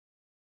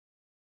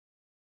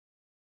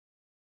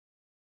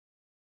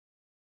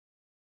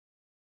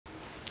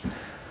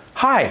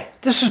Hi,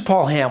 this is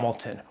Paul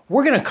Hamilton.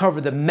 We're going to cover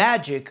the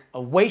magic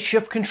of weight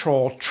shift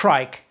control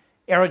trike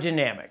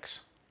aerodynamics.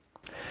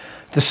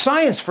 The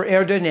science for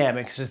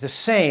aerodynamics is the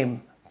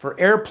same for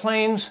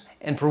airplanes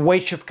and for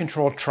weight shift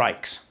control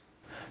trikes.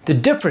 The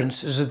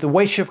difference is that the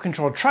weight shift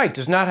control trike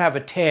does not have a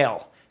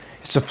tail.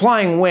 It's a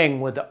flying wing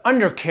with the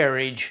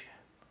undercarriage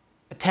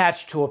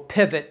attached to a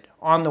pivot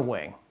on the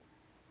wing.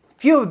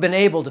 Few have been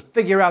able to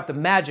figure out the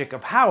magic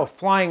of how a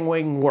flying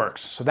wing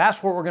works, so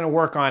that's what we're going to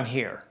work on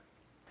here.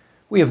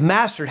 We have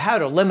mastered how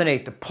to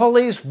eliminate the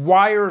pulleys,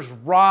 wires,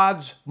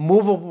 rods,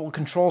 movable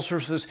control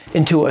surfaces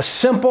into a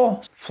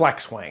simple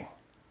flex wing.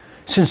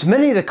 Since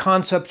many of the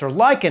concepts are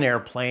like an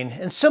airplane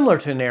and similar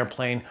to an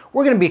airplane,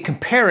 we're going to be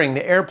comparing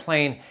the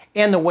airplane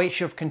and the weight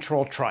shift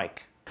control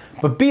trike.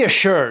 But be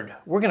assured,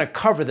 we're going to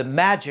cover the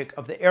magic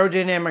of the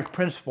aerodynamic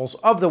principles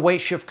of the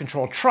weight shift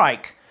control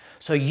trike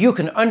so you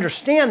can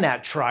understand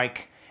that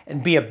trike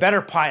and be a better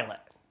pilot.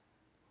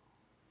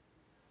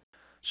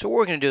 So what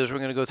we're going to do is we're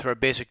going to go through our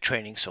basic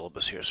training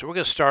syllabus here. So we're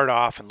going to start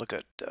off and look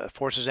at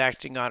forces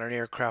acting on an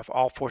aircraft,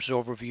 all forces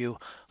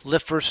overview,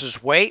 lift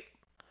versus weight,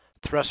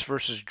 thrust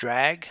versus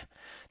drag.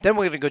 Then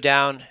we're going to go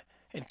down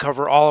and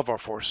cover all of our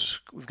forces.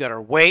 We've got our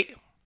weight.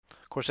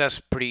 Of course, that's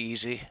pretty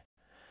easy.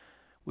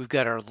 We've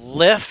got our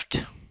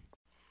lift.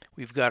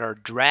 We've got our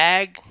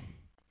drag.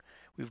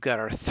 We've got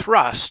our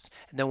thrust.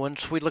 And then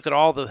once we look at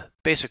all the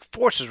basic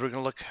forces, we're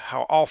going to look at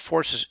how all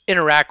forces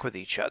interact with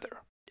each other.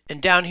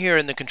 And down here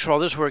in the control,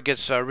 this is where it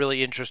gets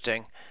really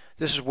interesting.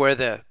 This is where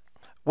the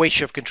weight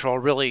shift control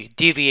really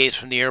deviates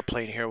from the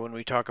airplane here when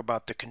we talk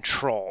about the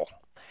control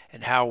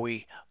and how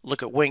we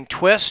look at wing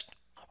twist.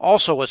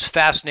 Also, what's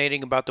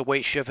fascinating about the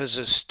weight shift is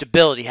the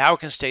stability, how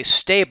it can stay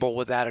stable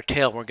without a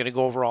tail. We're going to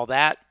go over all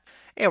that.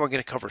 And we're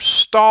going to cover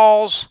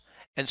stalls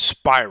and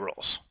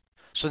spirals.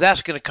 So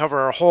that's going to cover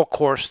our whole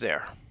course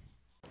there.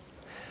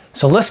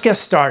 So let's get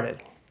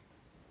started.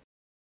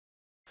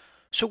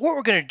 So what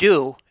we're going to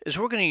do is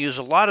we're going to use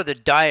a lot of the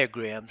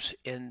diagrams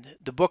in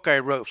the book I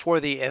wrote for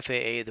the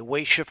FAA, the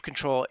Weight Shift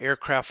Control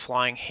Aircraft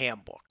Flying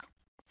Handbook.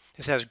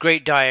 This has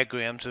great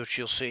diagrams, which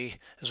you'll see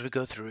as we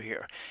go through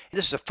here.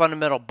 This is a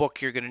fundamental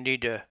book you're going to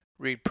need to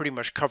read pretty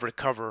much cover to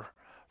cover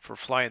for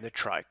flying the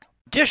trike.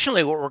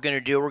 Additionally, what we're going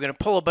to do, we're going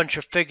to pull a bunch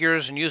of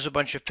figures and use a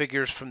bunch of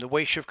figures from the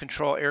Weight Shift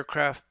Control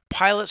Aircraft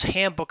Pilot's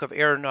Handbook of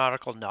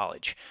Aeronautical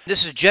Knowledge.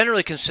 This is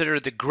generally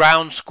considered the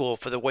ground school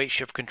for the weight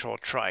shift control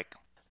trike.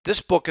 This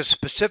book is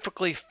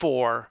specifically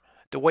for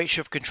the weight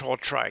shift control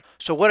trike.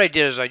 So what I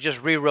did is I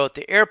just rewrote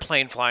the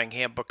airplane flying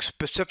handbook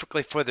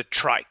specifically for the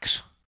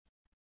trikes.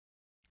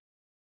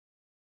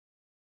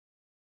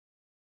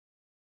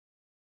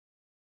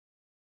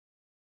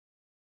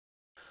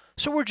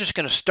 So we're just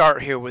going to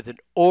start here with an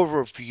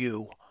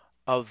overview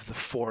of the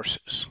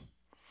forces.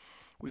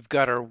 We've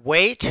got our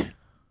weight,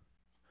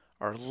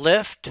 our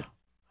lift,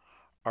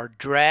 our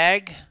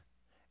drag,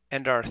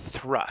 and our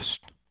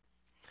thrust.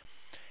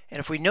 And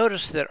if we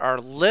notice that our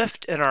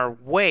lift and our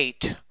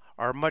weight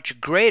are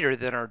much greater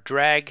than our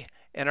drag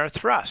and our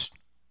thrust.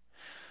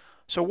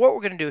 So what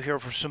we're going to do here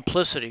for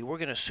simplicity, we're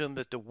going to assume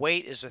that the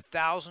weight is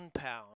 1,000 pounds.